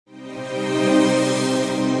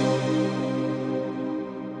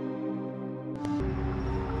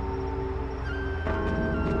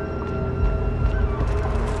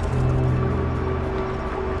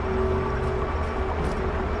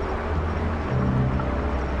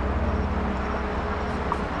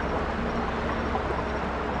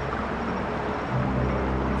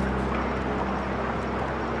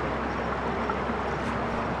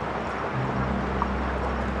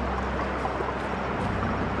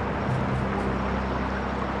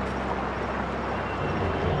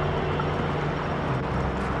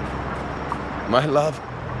My love?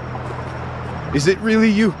 Is it really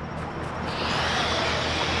you?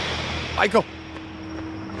 Aiko!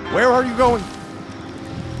 Where are you going?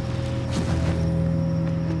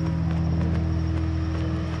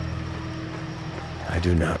 I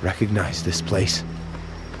do not recognize this place.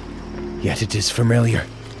 Yet it is familiar.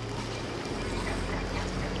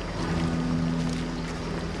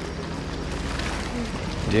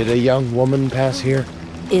 Did a young woman pass here?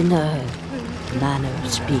 In a manner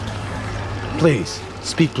of speaking. Please,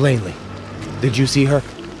 speak plainly. Did you see her?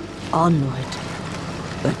 Onward,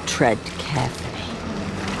 but tread carefully.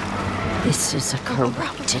 This is a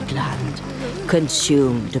corrupted land,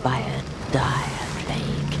 consumed by a dire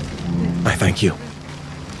plague. I thank you.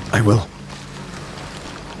 I will.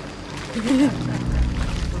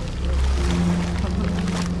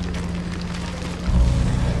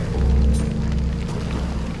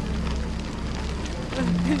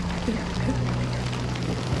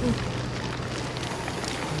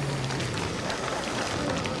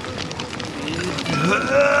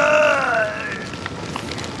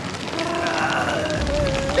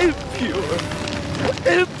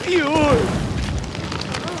 Impure!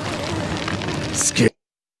 Skin.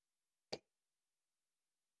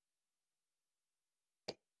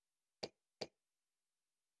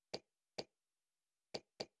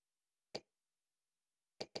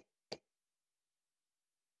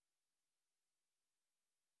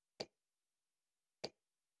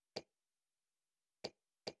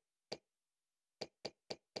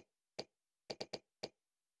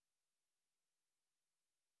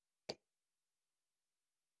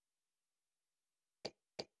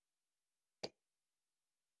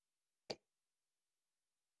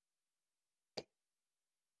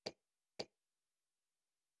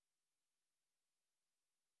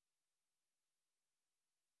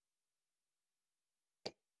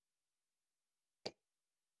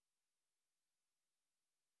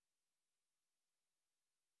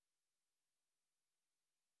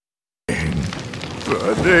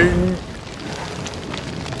 Burning.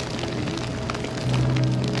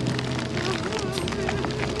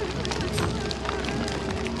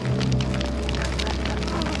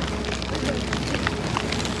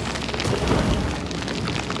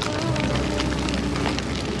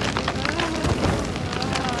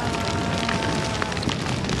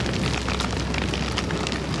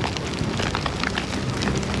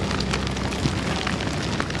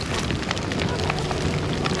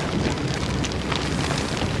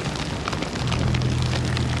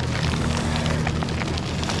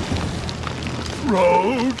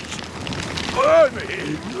 Roads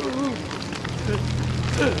burning.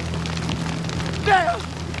 No!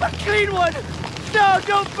 A clean one! No,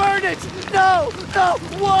 don't burn it! No! No!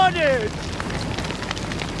 Water!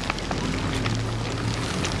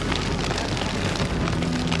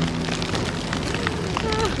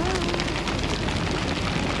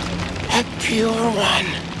 A pure one.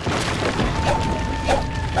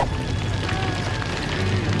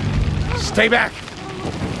 Stay back!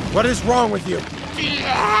 What is wrong with you?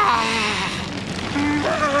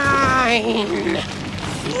 Mine.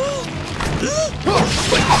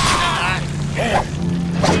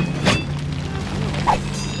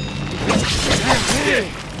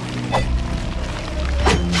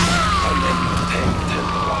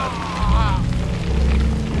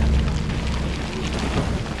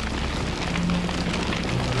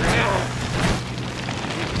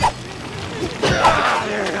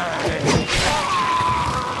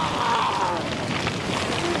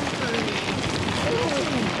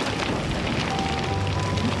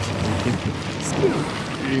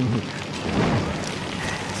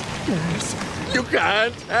 You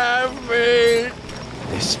can't have me!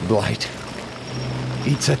 This blight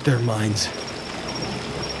eats at their minds.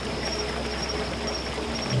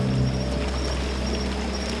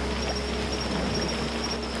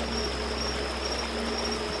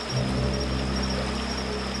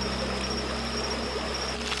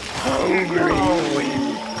 Hungry.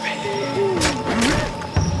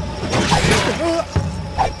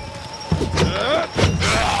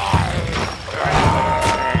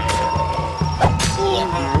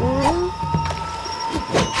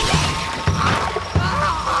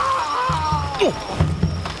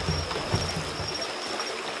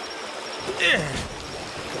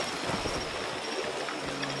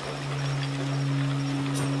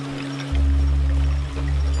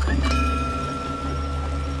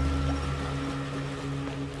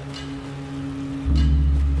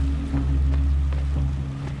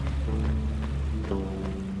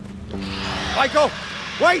 Aiko!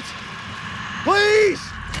 Wait! Please!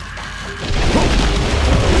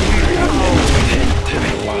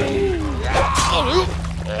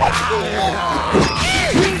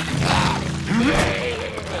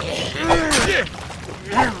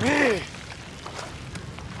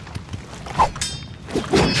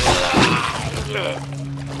 Another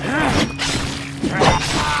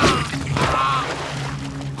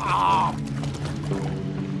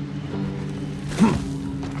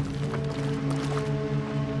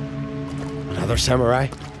samurai?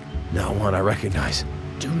 Not one I recognize.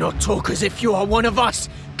 Do not talk as if you are one of us,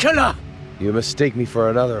 killer! You mistake me for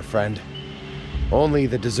another, friend. Only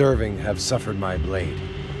the deserving have suffered my blade.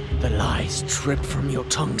 The lies trip from your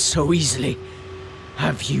tongue so easily.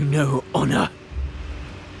 Have you no honor?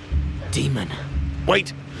 Demon.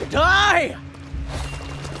 Wait! Die!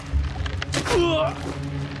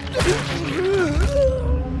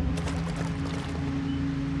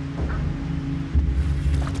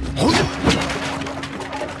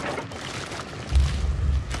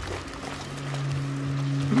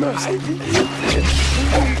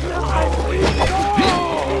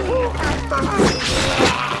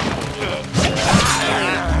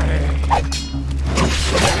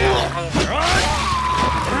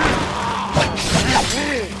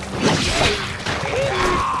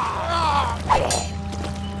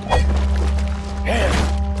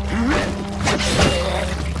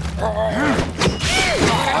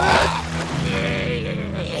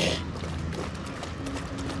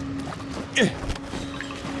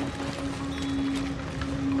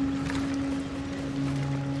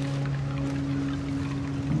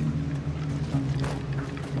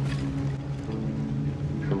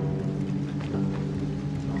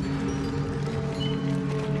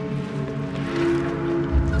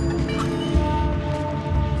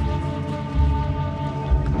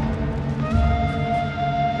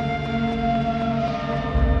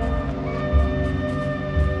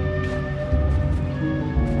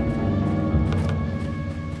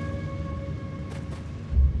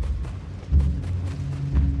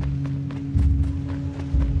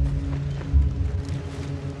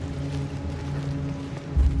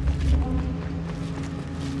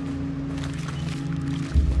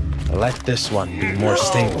 Let this one be more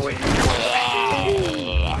stable.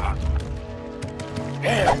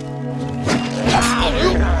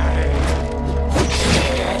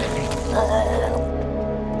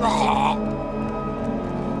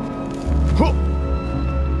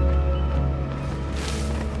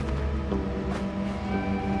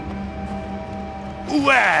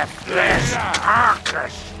 Worthless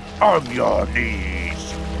carcass! On your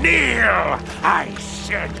knees! Kneel! I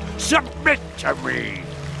said, submit to me!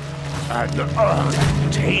 And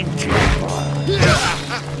untainted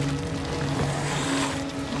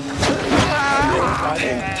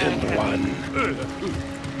one.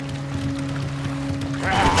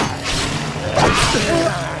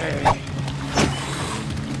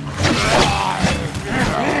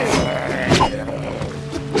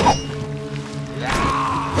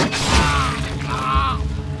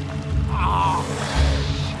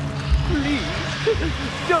 Please,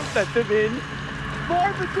 don't let them in.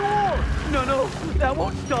 Bar the door! No, that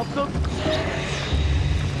won't stop them.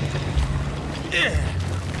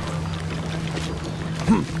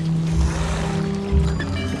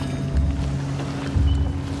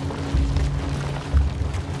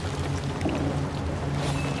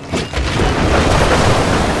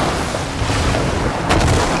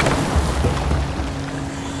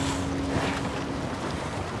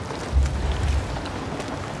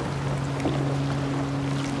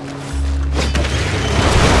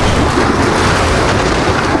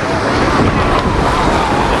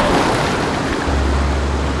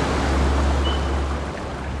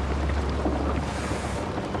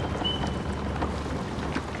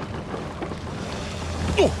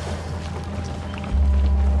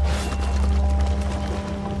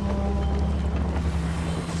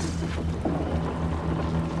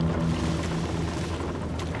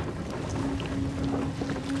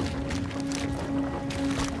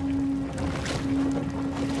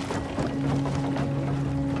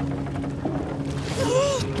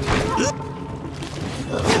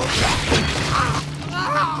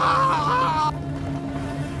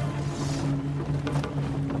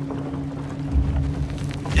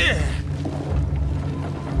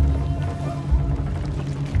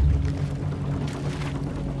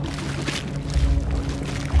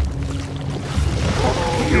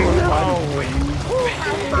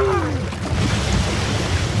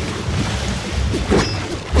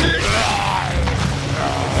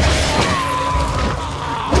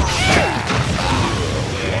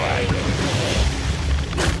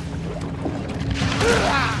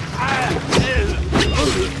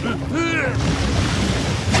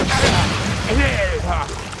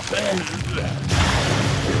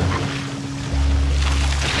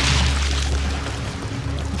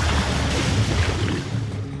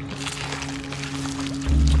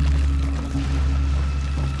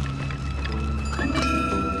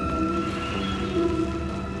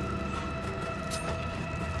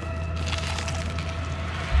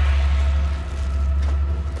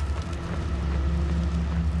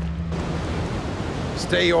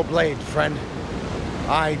 Stay your blade, friend.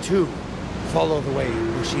 I, too, follow the way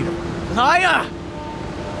of Bushido. Liar!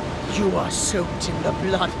 You are soaked in the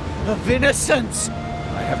blood of innocence!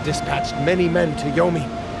 I have dispatched many men to Yomi,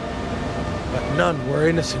 but none were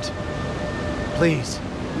innocent. Please,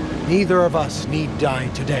 neither of us need die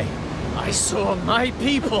today. I saw my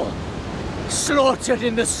people slaughtered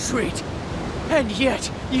in the street, and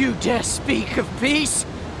yet you dare speak of peace?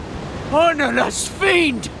 Honorless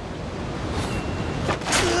fiend!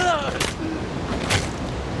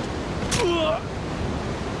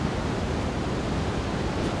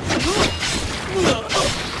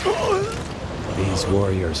 These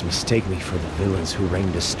warriors mistake me for the villains who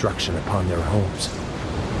rain destruction upon their homes.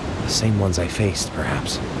 The same ones I faced,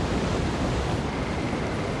 perhaps.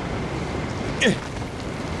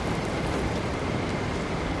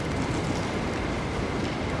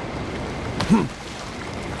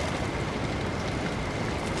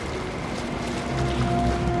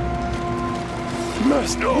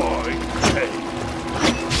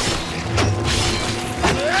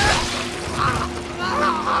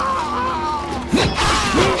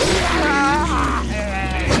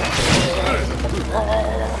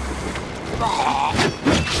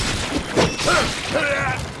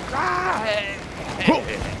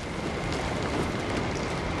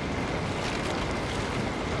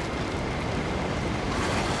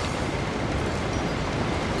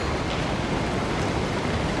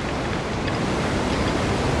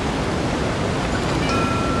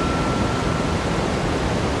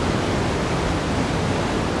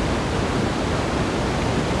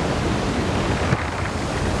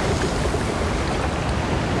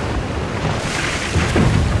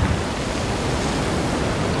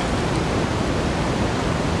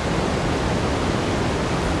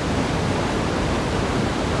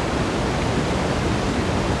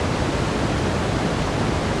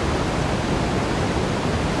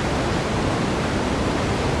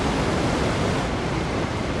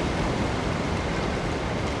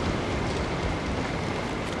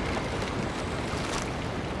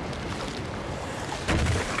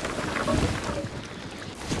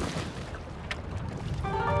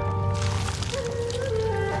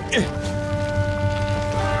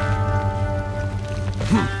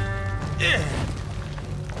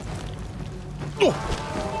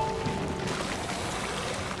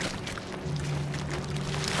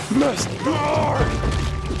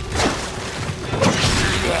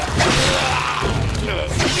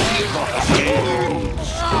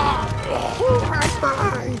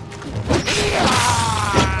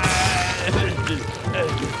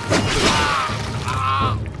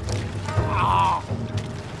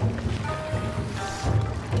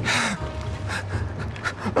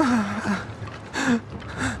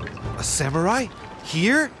 A samurai?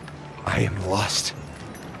 Here? I am lost.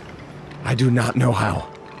 I do not know how.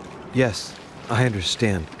 Yes, I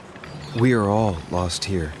understand. We are all lost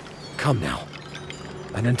here. Come now.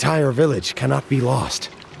 An entire village cannot be lost.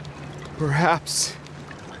 Perhaps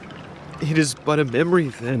it is but a memory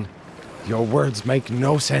then. Your words make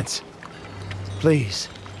no sense. Please.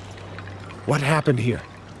 What happened here?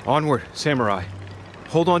 Onward, samurai.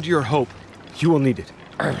 Hold on to your hope. You will need it.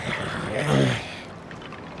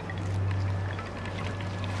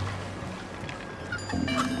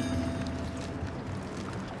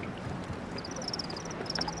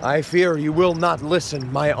 I fear you will not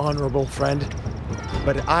listen, my honorable friend.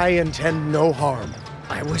 But I intend no harm.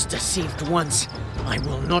 I was deceived once. I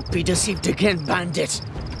will not be deceived again, bandit.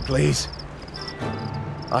 Please.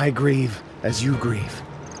 I grieve as you grieve.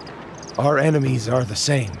 Our enemies are the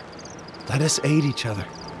same. Let us aid each other.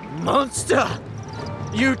 Monster!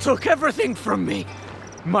 You took everything from me.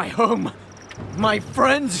 My home, my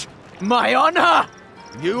friends, my honor!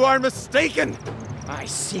 You are mistaken! I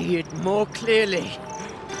see it more clearly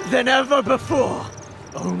than ever before.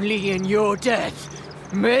 Only in your death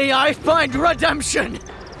may I find redemption!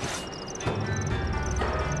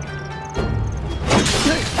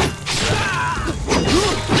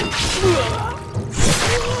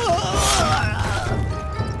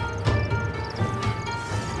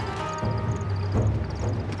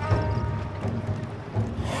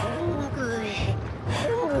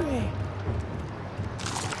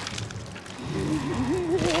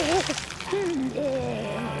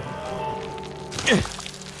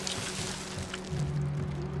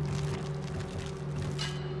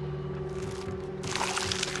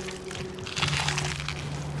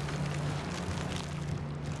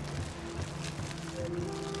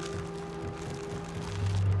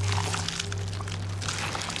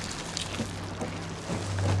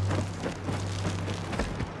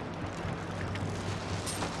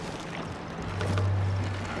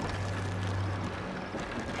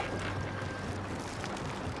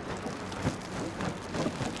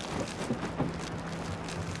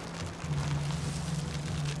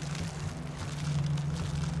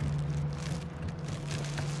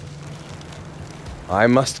 I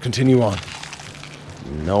must continue on.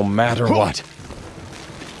 No matter what.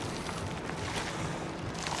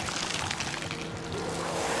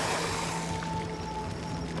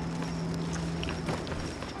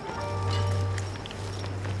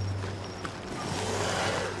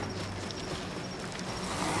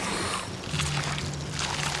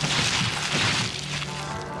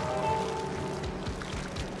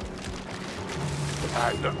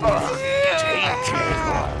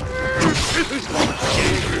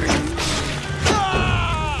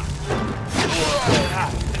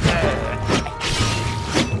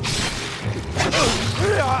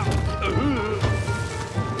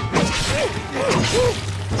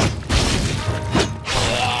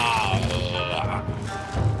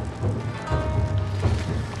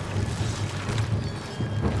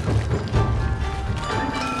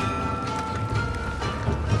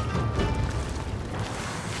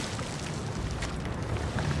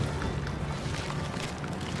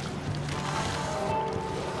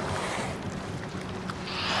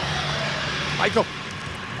 Michael!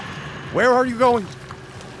 Where are you going?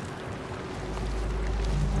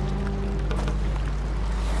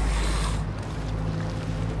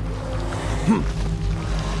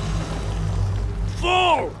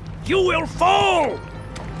 Fall! You will fall!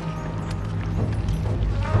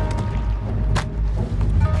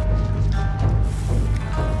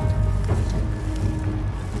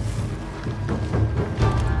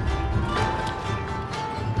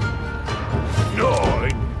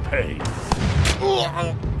 Gnawing pain.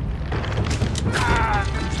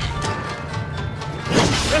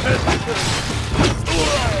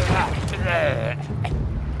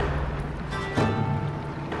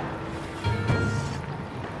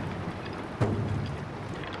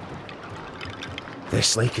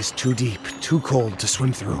 This lake is too deep, too cold to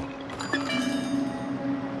swim through.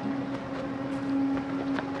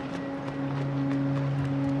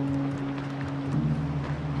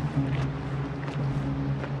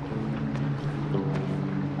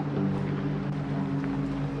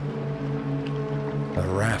 A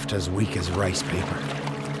raft as weak as rice paper,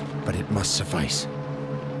 but it must suffice.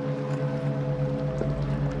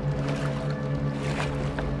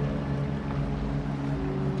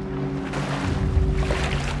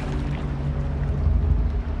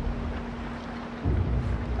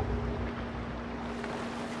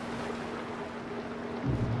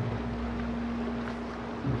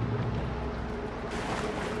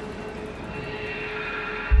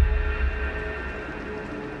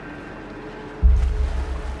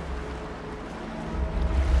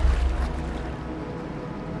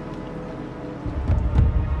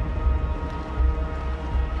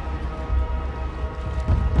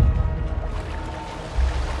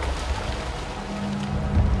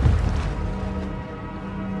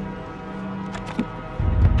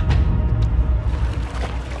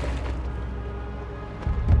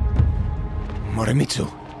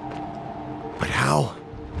 Morimitsu. But how?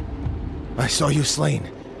 I saw you slain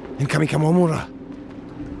in Kamikamomura.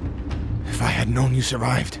 If I had known you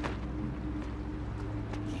survived.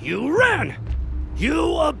 You ran!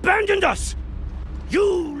 You abandoned us!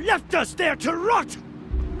 You left us there to rot!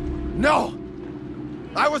 No!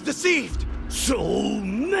 I was deceived! So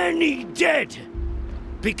many dead!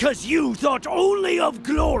 Because you thought only of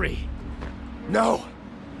glory! No!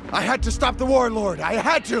 I had to stop the warlord! I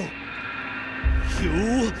had to!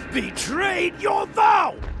 You betrayed your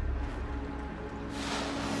vow!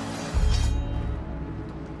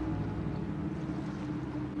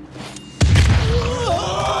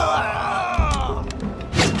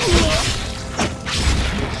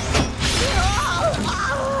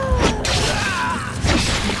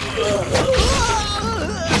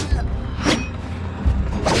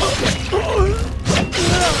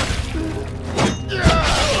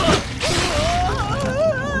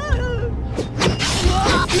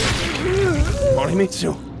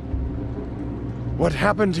 Morimitsu, what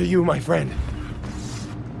happened to you, my friend?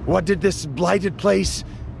 What did this blighted place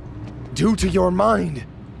do to your mind?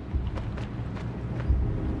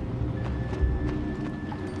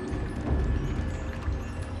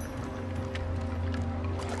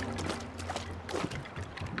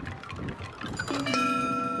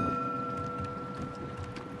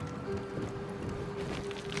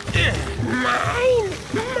 Mine!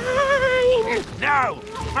 Mine! No!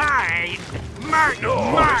 Mine! Mine!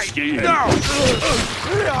 No! Mine! No!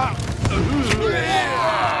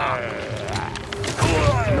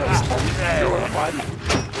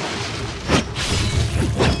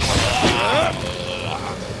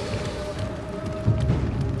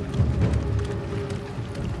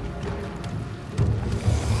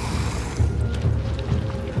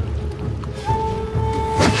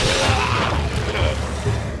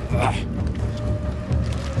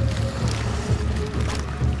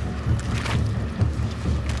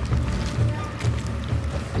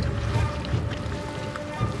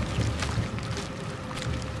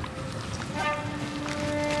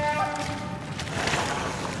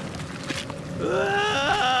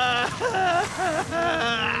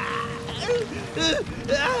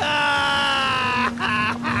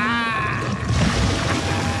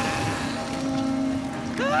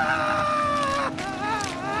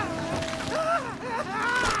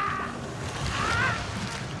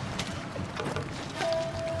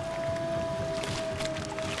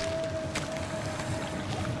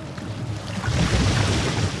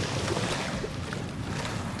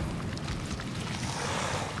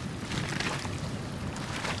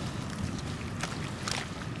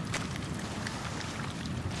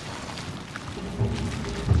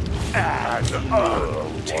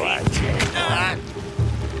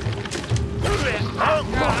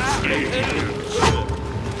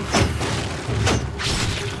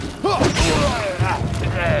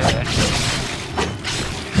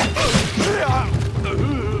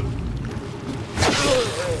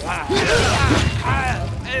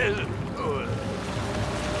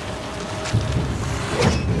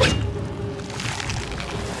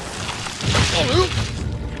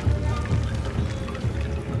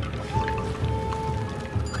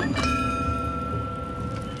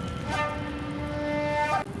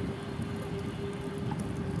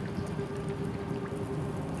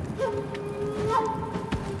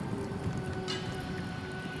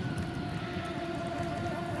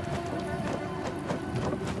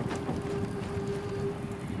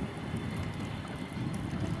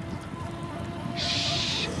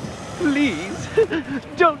 Please,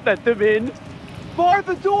 don't let them in. Bar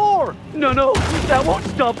the door. No, no, that won't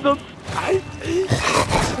stop them.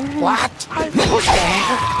 What?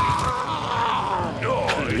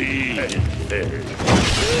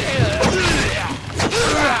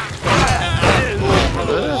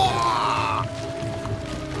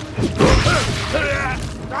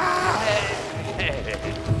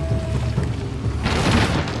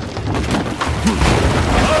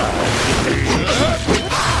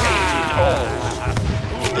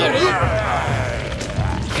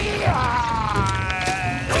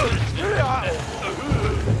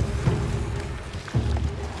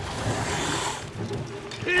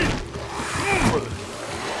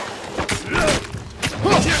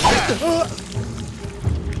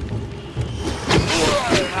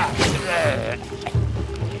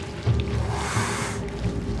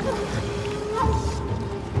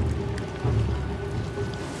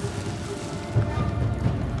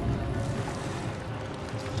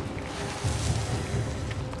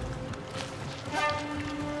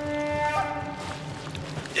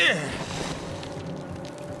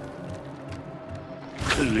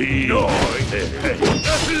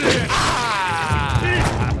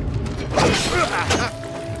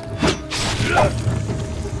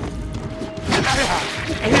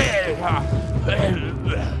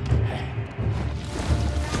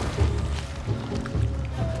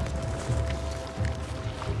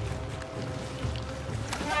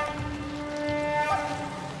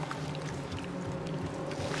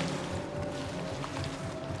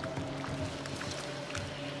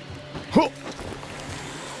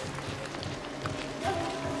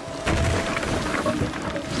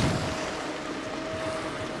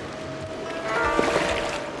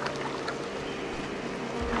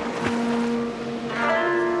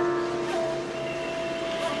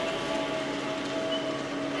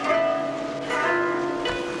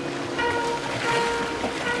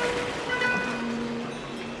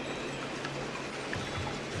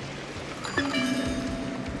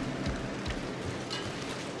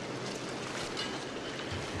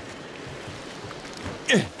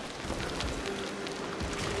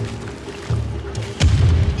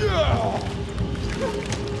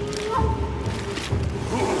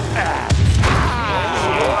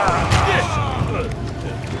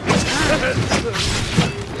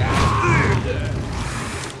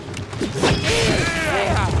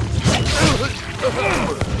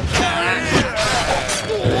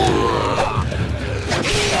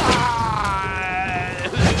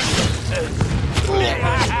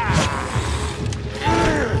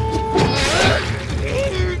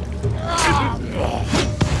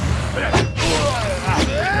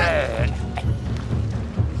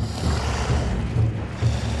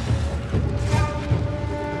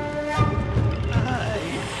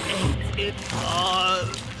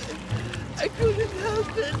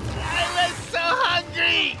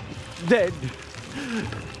 Then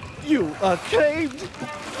you are claimed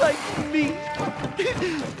like me,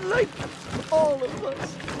 like all of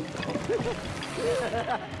us.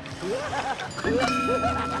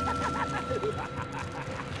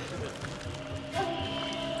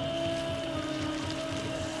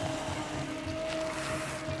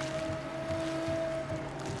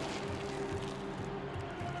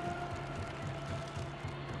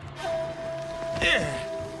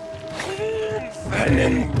 An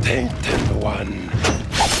intended one.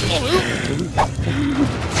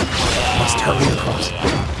 Must hurry across.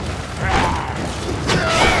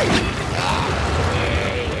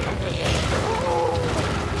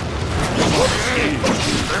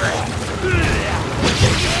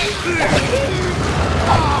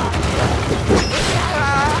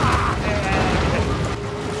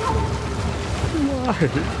 Why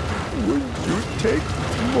would you take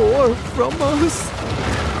more from us?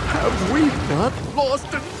 Have we not lost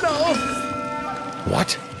enough? What?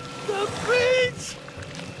 The beach!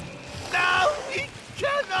 Now it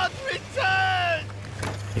cannot return!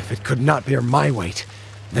 If it could not bear my weight,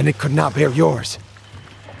 then it could not bear yours.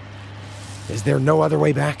 Is there no other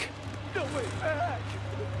way back? No way back!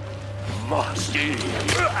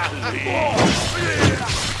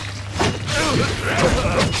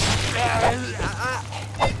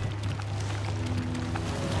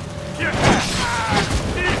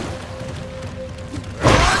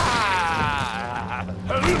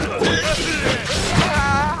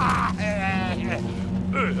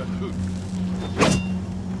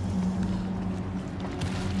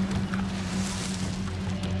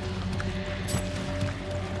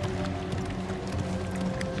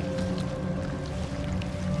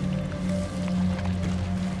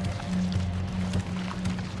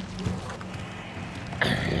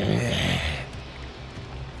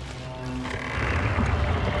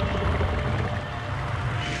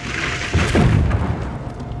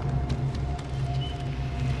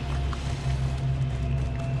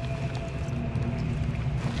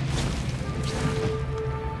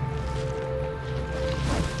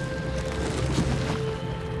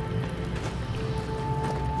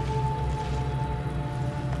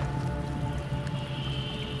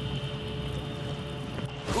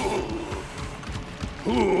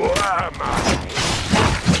 Who am I?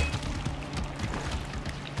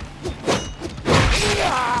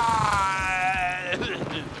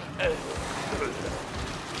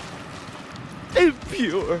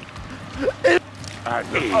 Impure! I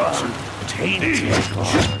need to taint it.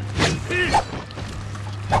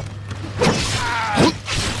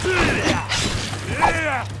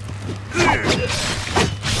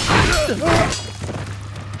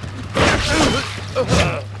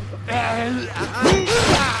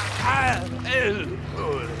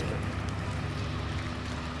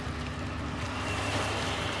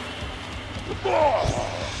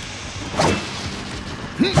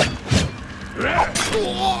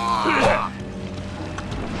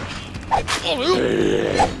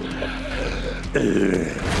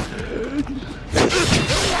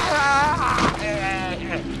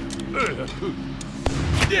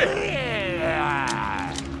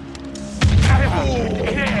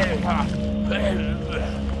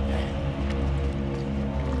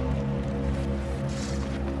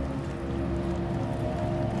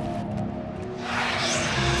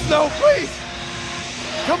 No, please!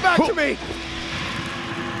 Come back to me!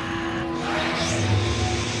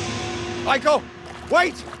 Aiko!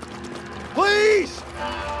 Wait! Please!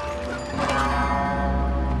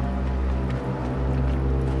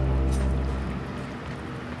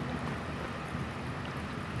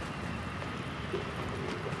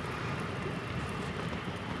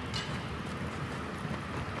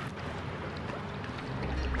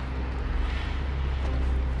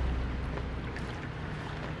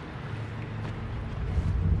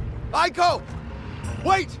 Aiko!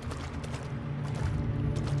 Wait!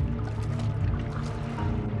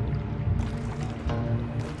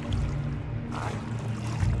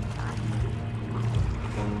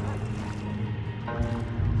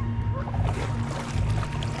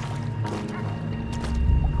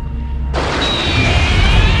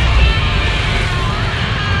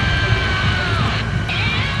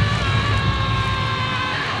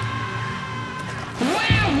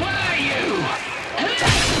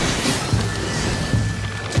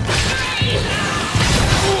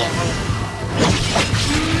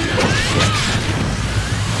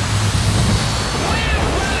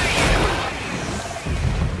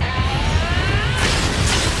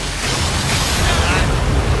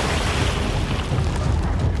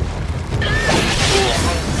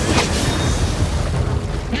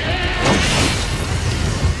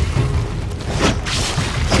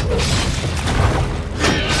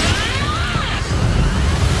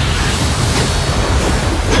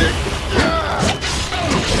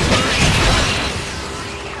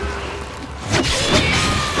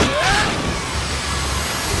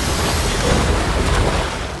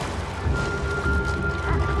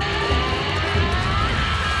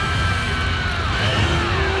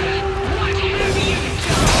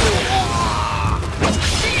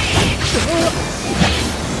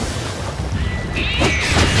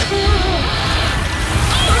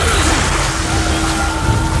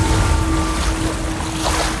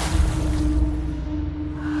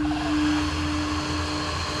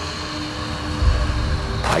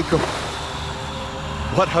 Maiko,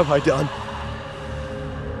 what have I done?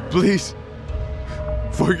 Please,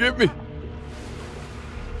 forgive me.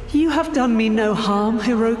 You have done me no harm,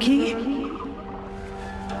 Hiroki.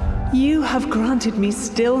 You have granted me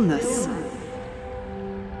stillness,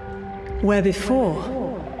 where before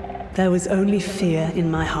there was only fear in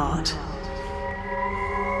my heart.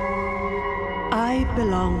 I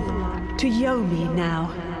belong to Yomi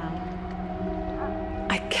now.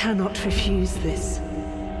 I cannot refuse this.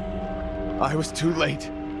 I was too late.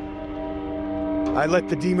 I let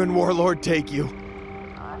the demon warlord take you.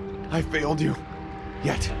 I failed you.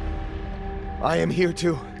 Yet, I am here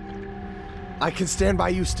too. I can stand by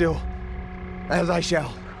you still, as I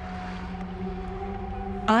shall.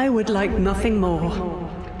 I would like nothing more.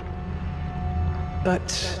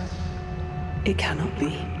 But it cannot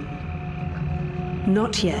be.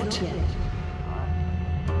 Not yet.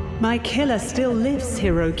 My killer still lives,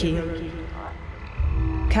 Hiroki.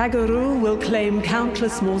 Kaguru will claim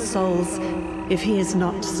countless more souls if he is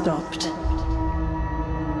not stopped.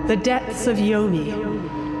 The depths of Yomi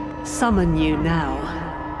summon you now.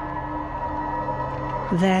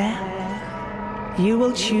 There, you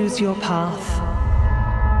will choose your path.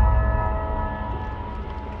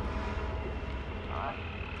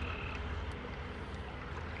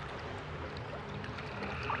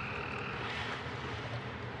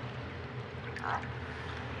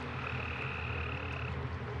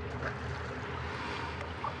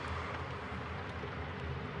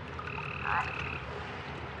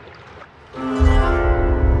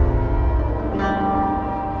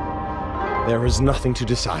 There is nothing to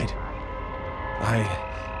decide. I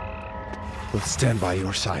will stand by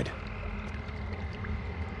your side.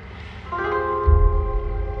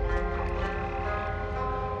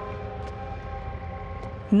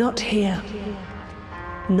 Not here.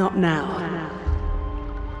 Not now.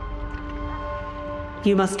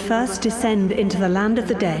 You must first descend into the land of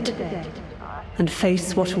the dead and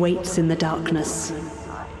face what waits in the darkness.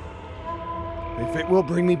 If it will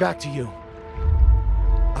bring me back to you,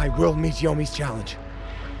 I will meet Yomi's challenge.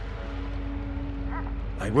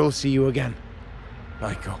 I will see you again,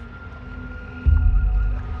 Maiko.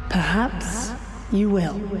 Perhaps you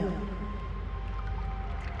will.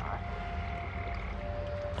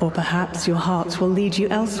 Or perhaps your heart will lead you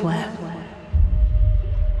elsewhere.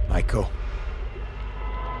 Maiko,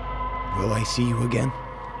 will I see you again?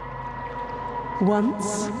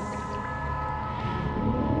 Once.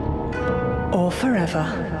 Or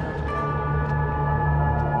forever.